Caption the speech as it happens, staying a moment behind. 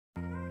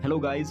Hello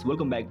guys,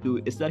 welcome back to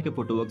SRK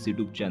Photoworks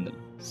YouTube channel.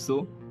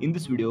 So, in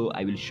this video,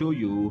 I will show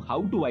you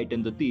how to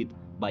whiten the teeth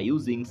by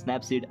using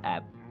Snapseed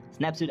app.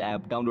 Snapseed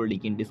app download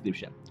link in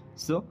description.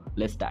 So,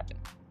 let's start.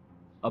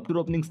 After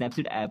opening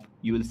Snapseed app,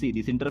 you will see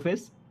this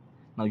interface.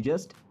 Now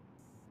just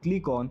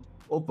click on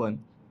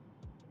open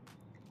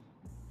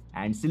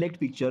and select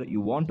picture you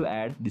want to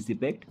add this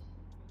effect.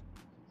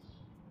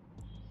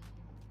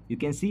 You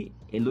can see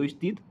yellowish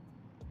teeth.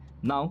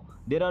 Now,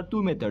 there are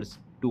two methods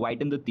to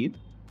whiten the teeth.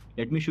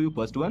 Let me show you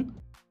first one.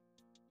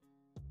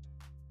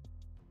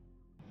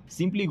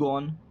 Simply go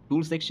on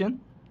tool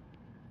section,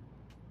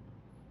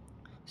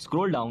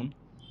 scroll down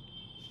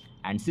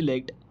and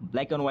select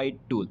black and white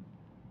tool.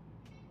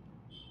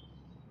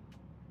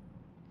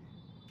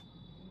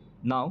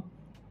 Now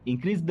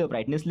increase the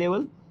brightness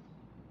level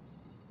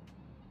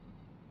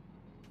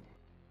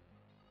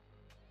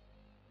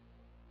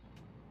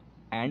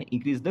and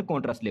increase the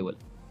contrast level.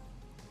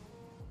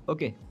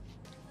 Okay,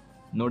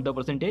 note the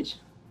percentage.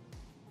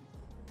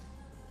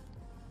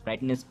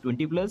 Brightness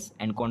 20 plus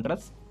and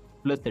contrast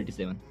plus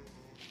 37.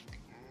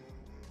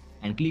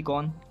 And click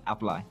on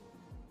apply.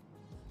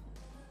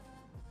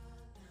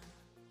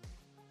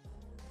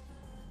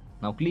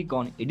 Now click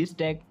on edit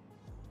tag,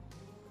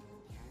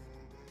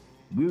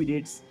 view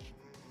edits,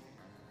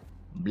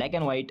 black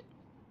and white,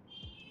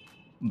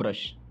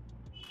 brush.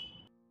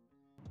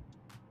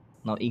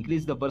 Now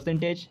increase the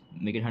percentage,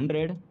 make it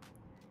 100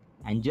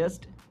 and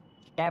just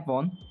tap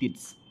on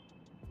teeth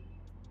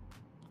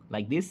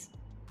like this.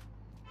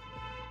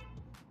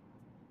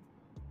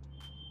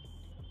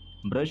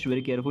 Brush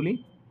very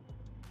carefully.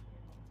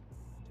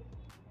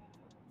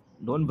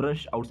 Don't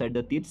brush outside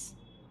the teeth.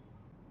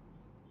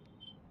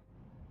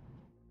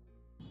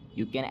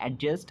 You can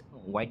adjust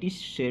whitish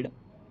shade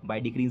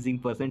by decreasing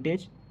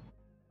percentage.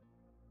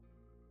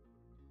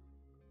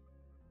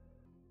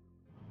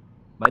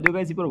 By the way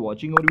guys, if you are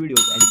watching our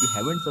videos and if you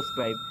haven't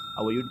subscribed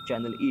our YouTube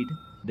channel yet,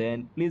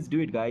 then please do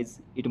it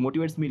guys. It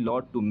motivates me a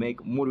lot to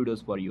make more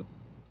videos for you.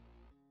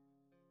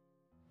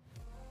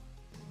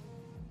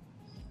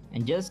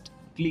 And just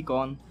click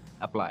on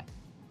apply.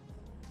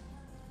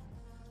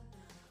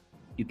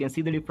 You can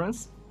see the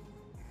difference.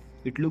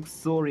 It looks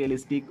so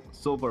realistic,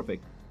 so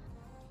perfect.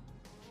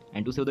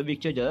 And to save the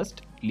picture,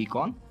 just click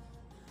on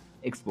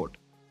export.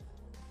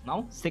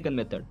 Now second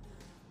method.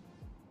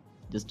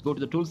 Just go to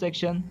the tool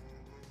section,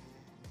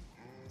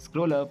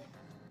 scroll up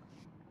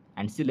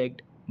and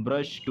select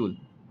brush tool.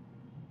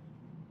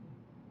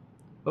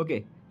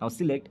 Okay, now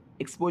select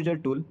exposure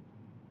tool.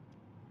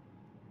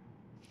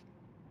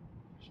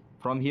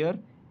 From here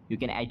you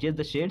can adjust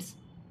the shades.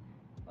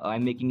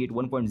 I'm making it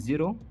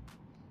 1.0.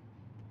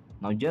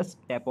 Now just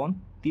tap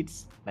on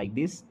teeth like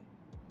this.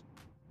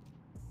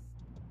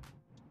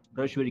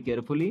 Brush very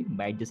carefully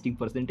by adjusting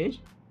percentage.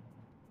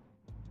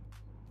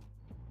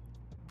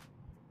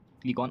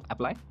 Click on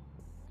apply.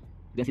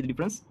 You can see the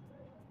difference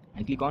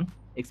and click on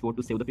export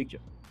to save the picture.